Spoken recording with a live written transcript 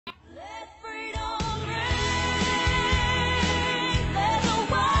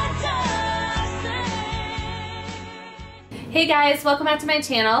Hey guys, welcome back to my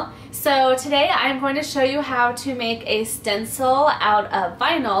channel. So today I'm going to show you how to make a stencil out of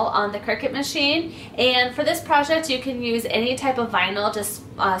vinyl on the Cricut machine. And for this project you can use any type of vinyl, just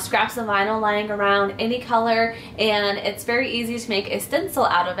scraps of vinyl lying around, any color, and it's very easy to make a stencil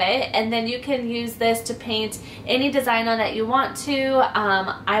out of it. And then you can use this to paint any design on that you want to.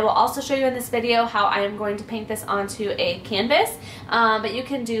 I will also show you in this video how I am going to paint this onto a canvas, but you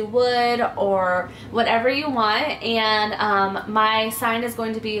can do wood or whatever you want. And my sign is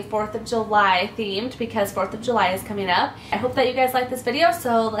going to be 4th of July themed because 4th of July is coming up. I hope that you guys like this video,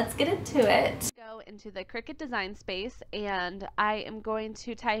 so let's get into it. Go into the Cricut design space and I am going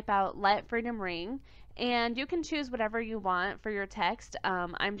to type out "Let Freedom Ring," and you can choose whatever you want for your text.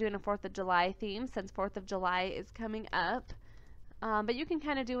 I'm doing a 4th of July theme since 4th of July is coming up, but you can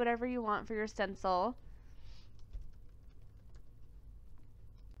kind of do whatever you want for your stencil.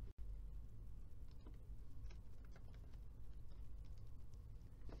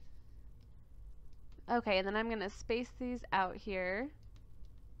 Okay, and then I'm going to space these out here.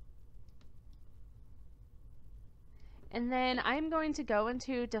 And then I'm going to go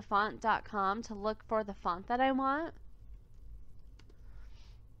into dafont.com to look for the font that I want.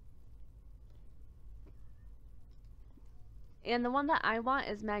 And the one that I want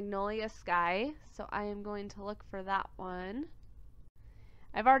is Magnolia Sky, so I am going to look for that one.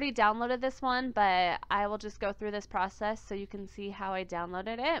 I've already downloaded this one, but I will just go through this process so you can see how I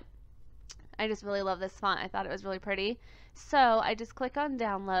downloaded it. I just really love this font. I thought it was really pretty. So I just click on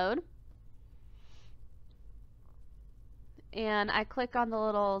download. And I click on the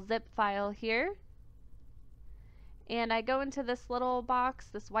little zip file here. And I go into this little box,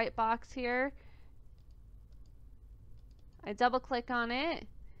 this white box here. I double click on it.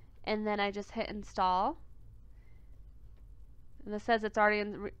 And then I just hit install. And this says it's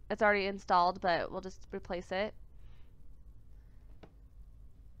already installed, but we'll just replace it.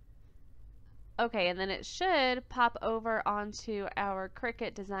 Okay, and then it should pop over onto our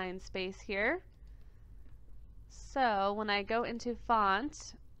Cricut design space here. So when I go into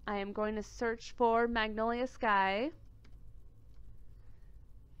font, I am going to search for Magnolia Sky.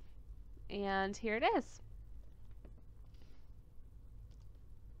 And here it is.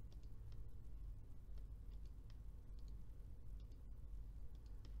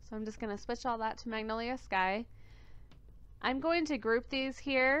 So I'm just going to switch all that to Magnolia Sky. I'm going to group these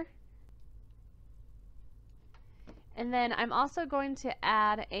here. And then I'm also going to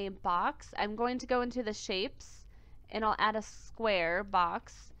add a box. I'm going to go into the shapes and I'll add a square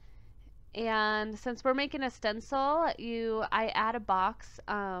box. And since we're making a stencil, I add a box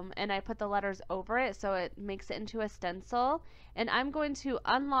and I put the letters over it so it makes it into a stencil. And I'm going to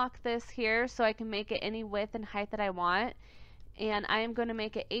unlock this here so I can make it any width and height that I want. And I am going to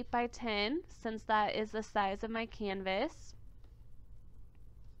make it 8 by 10 since that is the size of my canvas.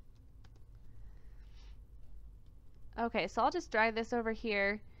 Okay, so I'll just drag this over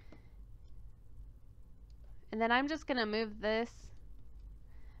here. And then I'm just going to move this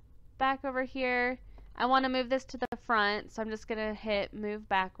back over here. I want to move this to the front, so I'm just going to hit move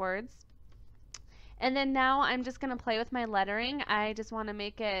backwards. And then now I'm just going to play with my lettering. I just want to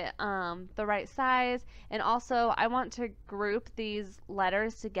make it the right size. And also I want to group these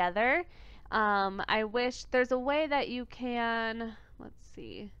letters together. I wish there's a way that you can, let's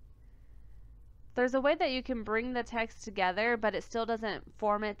see. There's a way that you can bring the text together, but it still doesn't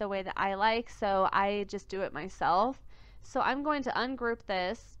form it the way that I like, so I just do it myself. So I'm going to ungroup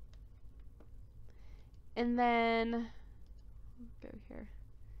this, and then go here.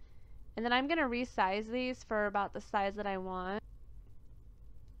 And then I'm going to resize these for about the size that I want.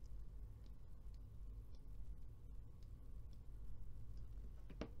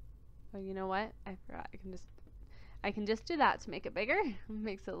 Oh, you know what? I forgot. I can just do that to make it bigger. It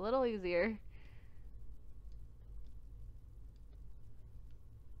makes it a little easier.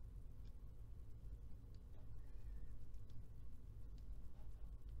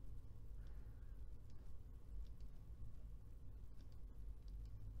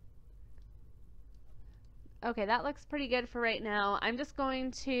 Okay, that looks pretty good for right now. I'm just going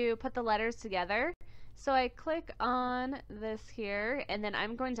to put the letters together. So I click on this here, and then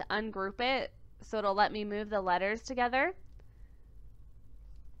I'm going to ungroup it so it'll let me move the letters together.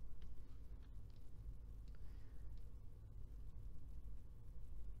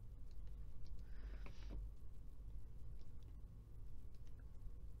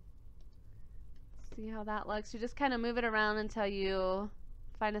 See how that looks? You just kind of move it around until you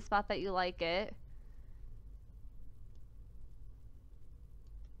find a spot that you like it.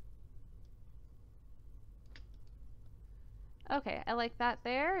 Okay, I like that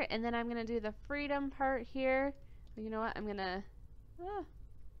there. And then I'm going to do the freedom part here. You know what?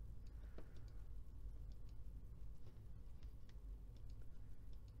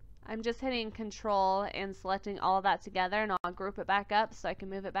 I'm just hitting Control and selecting all of that together, and I'll group it back up so I can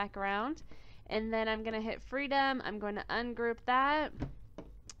move it back around. And then I'm going to hit Freedom. I'm going to ungroup that,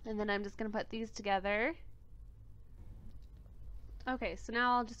 and then I'm just going to put these together. Okay, so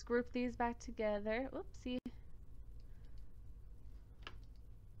now I'll just group these back together. Oopsie.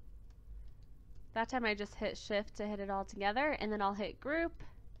 That time I just hit Shift to hit it all together, and then I'll hit Group.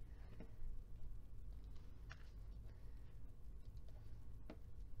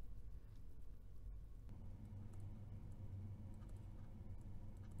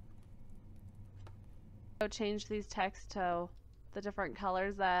 Change these text to the different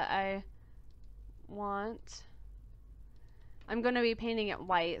colors that I want. I'm going to be painting it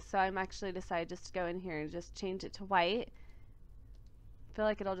white, so I'm actually decided just to go in here and just change it to white. I feel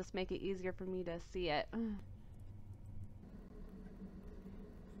like it'll just make it easier for me to see it.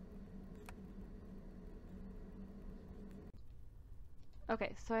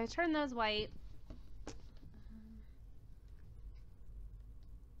 Okay, so I turn those white.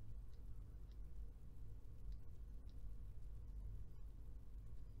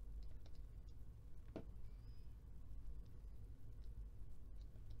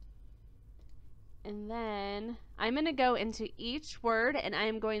 And then I'm going to go into each word and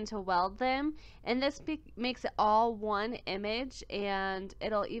I'm going to weld them. And this makes it all one image, and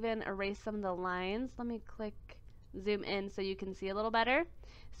it'll even erase some of the lines. Let me zoom in so you can see a little better.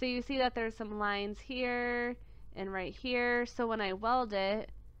 So you see that there's some lines here and right here. So when I weld it,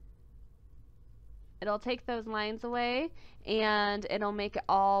 it'll take those lines away and it'll make it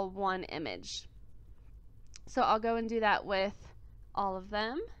all one image. So I'll go and do that with all of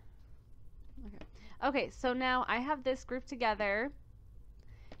them. Okay, so now I have this group together,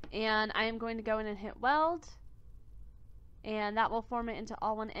 and I am going to go in and hit Weld, and that will form it into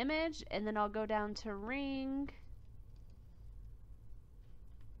all one image. And then I'll go down to Ring.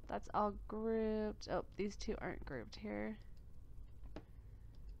 That's all grouped. Oh, these two aren't grouped here.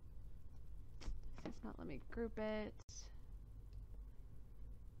 It's not let me group it.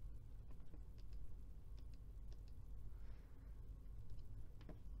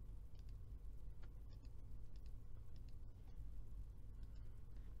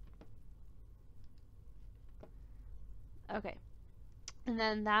 Okay, and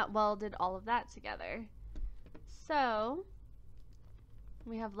then that welded all of that together. So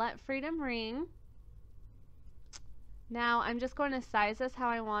we have Let Freedom Ring. Now I'm just going to size this how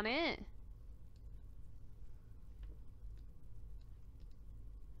I want it.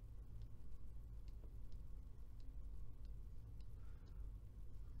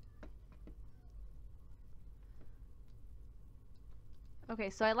 Okay,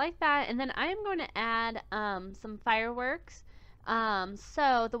 so I like that, and then I'm going to add some fireworks.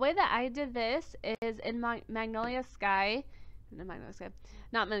 So the way that I did this is in Magnolia Sky, in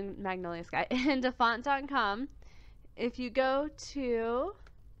DaFont.com. If you go to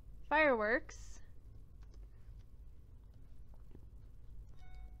fireworks,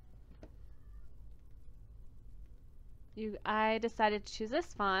 I decided to choose this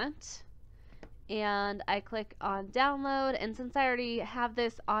font. And I click on download, and since I already have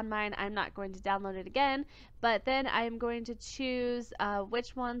this on mine, I'm not going to download it again, but then I'm going to choose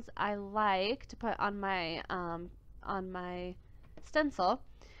which ones I like to put on my stencil.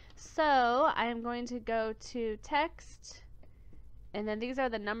 So I'm going to go to text, and then these are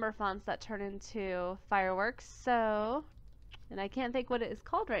the number fonts that turn into fireworks. So, and I can't think what it is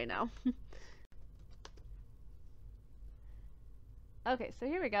called right now. Okay, so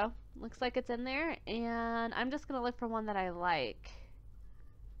here we go. Looks like it's in there, and I'm just going to look for one that I like.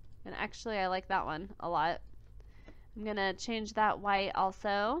 And actually, I like that one a lot. I'm going to change that white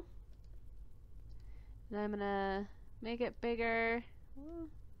also. And I'm going to make it bigger.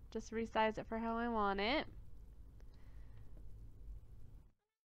 Just resize it for how I want it.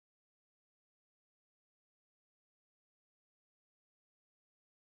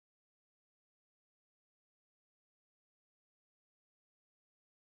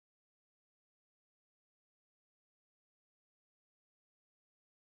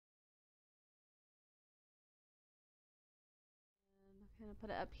 I'm going to put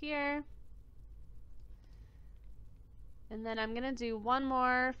it up here. And then I'm going to do one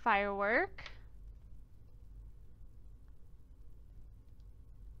more firework.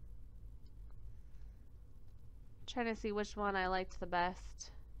 Trying to see which one I liked the best.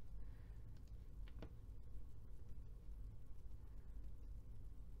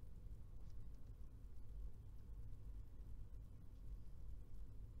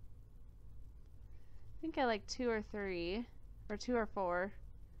 I think I like 2 or 3, or 2 or 4.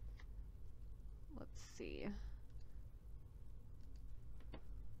 Let's see.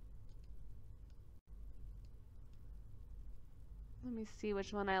 Let me see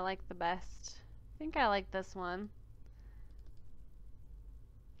which one I like the best. I think I like this one.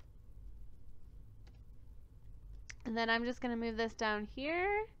 And then I'm just going to move this down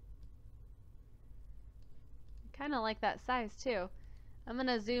here. I kind of like that size too. I'm going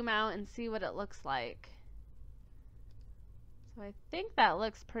to zoom out and see what it looks like. So I think that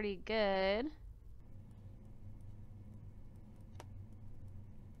looks pretty good.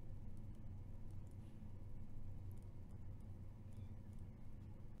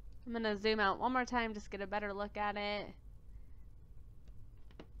 I'm going to zoom out one more time, just get a better look at it.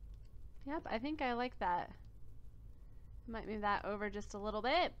 Yep, I think I like that. Might move that over just a little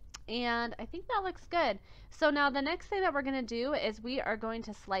bit. And I think that looks good. So now the next thing that we're going to do is we are going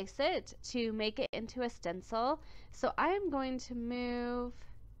to slice it to make it into a stencil. So I am going to move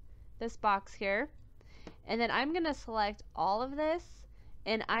this box here. And then I'm going to select all of this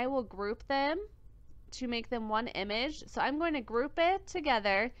and I will group them to make them one image. So I'm going to group it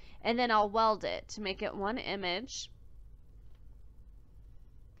together and then I'll weld it to make it one image.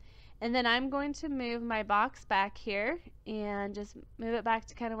 And then I'm going to move my box back here and just move it back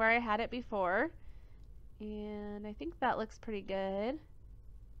to kind of where I had it before. And I think that looks pretty good.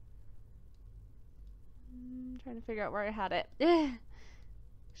 I'm trying to figure out where I had it.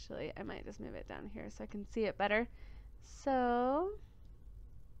 Actually, I might just move it down here so I can see it better. So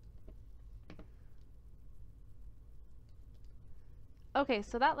okay,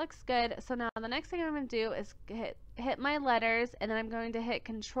 so that looks good. So now the next thing I'm going to do is hit my letters, and then I'm going to hit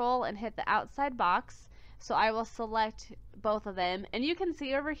Control and hit the outside box. So I will select both of them. And you can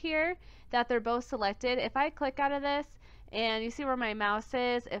see over here that they're both selected. If I click out of this, and you see where my mouse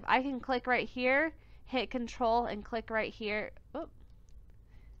is, if I can click right here, hit Control and click right here. Oh,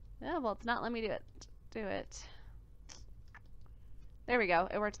 well, it's not letting me do it. There we go,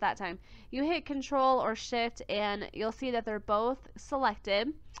 it worked that time. You hit Control or Shift and you'll see that they're both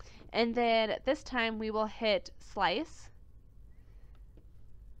selected. And then this time we will hit Slice.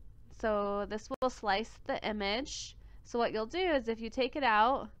 So this will slice the image. So what you'll do is if you take it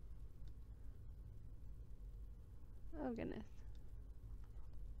out, oh goodness.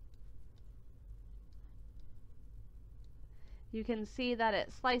 You can see that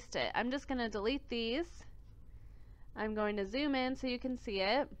it sliced it. I'm just going to delete these. I'm going to zoom in so you can see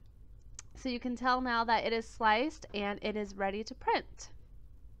it. So you can tell now that it is sliced and it is ready to print.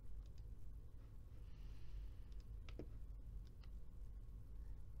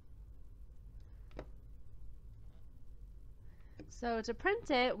 So to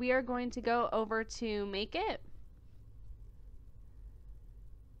print it, we are going to go over to Make It.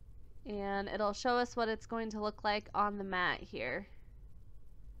 And it'll show us what it's going to look like on the mat here.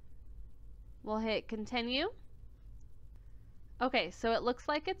 We'll hit Continue. Okay, so it looks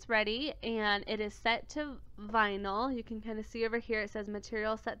like it's ready and it is set to vinyl. You can kind of see over here it says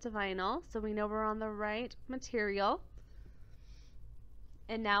material set to vinyl, so we know we're on the right material.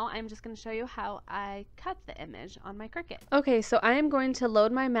 And now I'm just going to show you how I cut the image on my Cricut. Okay, so I am going to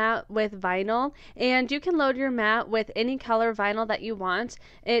load my mat with vinyl, and you can load your mat with any color vinyl that you want.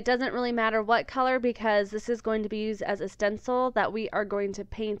 It doesn't really matter what color because this is going to be used as a stencil that we are going to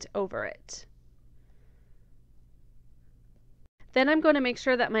paint over it. Then I'm going to make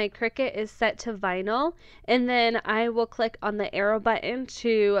sure that my Cricut is set to vinyl, and then I will click on the arrow button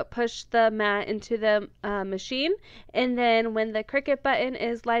to push the mat into the machine, and then when the Cricut button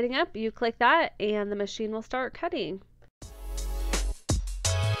is lighting up, you click that and the machine will start cutting.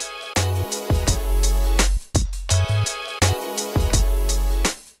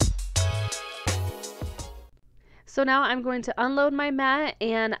 So now I'm going to unload my mat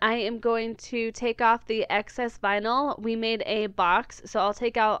and I am going to take off the excess vinyl. We made a box, so I'll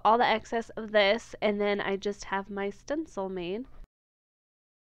take out all the excess of this and then I just have my stencil made.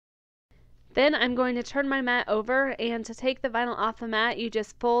 Then I'm going to turn my mat over, and to take the vinyl off the mat, you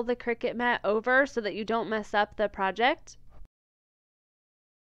just fold the Cricut mat over so that you don't mess up the project.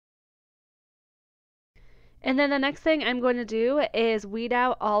 And then the next thing I'm going to do is weed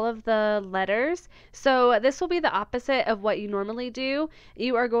out all of the letters. So this will be the opposite of what you normally do.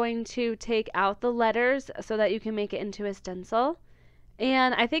 You are going to take out the letters so that you can make it into a stencil.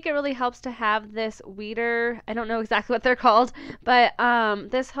 And I think it really helps to have this weeder. I don't know exactly what they're called, but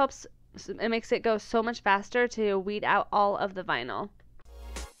this helps. It makes it go so much faster to weed out all of the vinyl.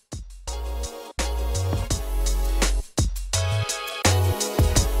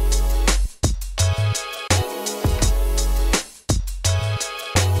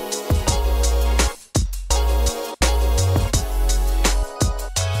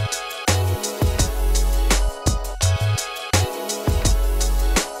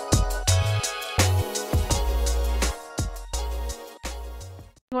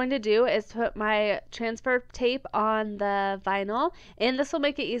 going to do is put my transfer tape on the vinyl, and this will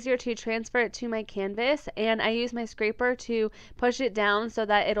make it easier to transfer it to my canvas, and I use my scraper to push it down so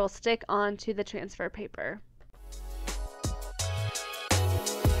that it'll stick onto the transfer paper.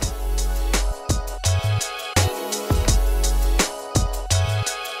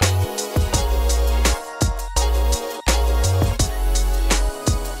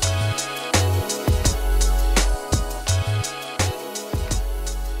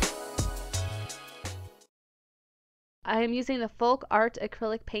 I am using the Folk Art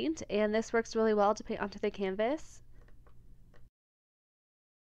acrylic paint, and this works really well to paint onto the canvas.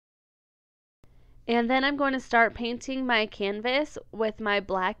 And then I'm going to start painting my canvas with my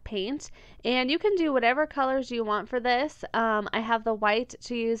black paint, and you can do whatever colors you want for this. I have the white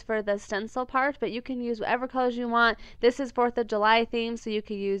to use for the stencil part, but you can use whatever colors you want. This is 4th of July theme, so you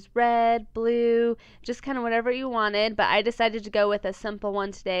could use red, blue, just kind of whatever you wanted, but I decided to go with a simple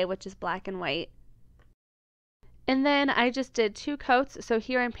one today, which is black and white. And then I just did 2 coats, so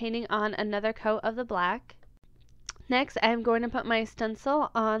here I'm painting on another coat of the black. Next, I'm going to put my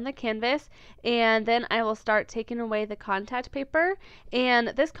stencil on the canvas, and then I will start taking away the contact paper. And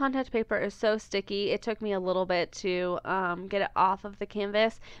this contact paper is so sticky, it took me a little bit to get it off of the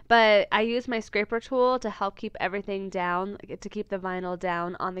canvas, but I used my scraper tool to help keep everything down, to keep the vinyl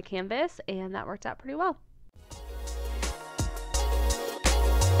down on the canvas, and that worked out pretty well.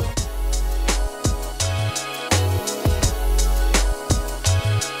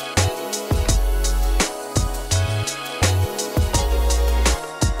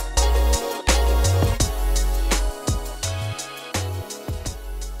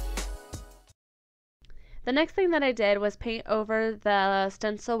 The next thing that I did was paint over the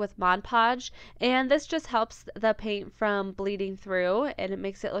stencil with Mod Podge, and this just helps the paint from bleeding through, and it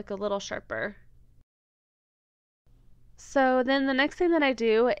makes it look a little sharper. So then the next thing that I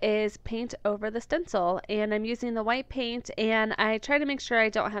do is paint over the stencil, and I'm using the white paint, and I try to make sure I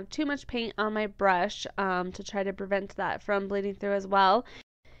don't have too much paint on my brush to try to prevent that from bleeding through as well.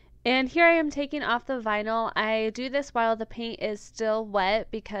 And here I am taking off the vinyl. I do this while the paint is still wet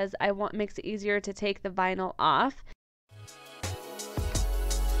because makes it easier to take the vinyl off.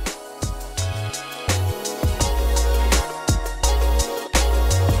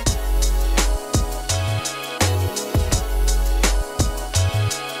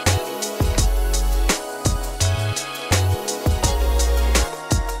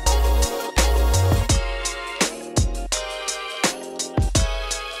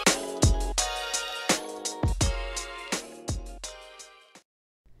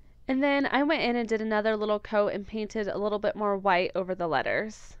 And then I went in and did another little coat and painted a little bit more white over the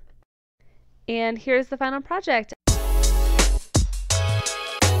letters. And here's the final project.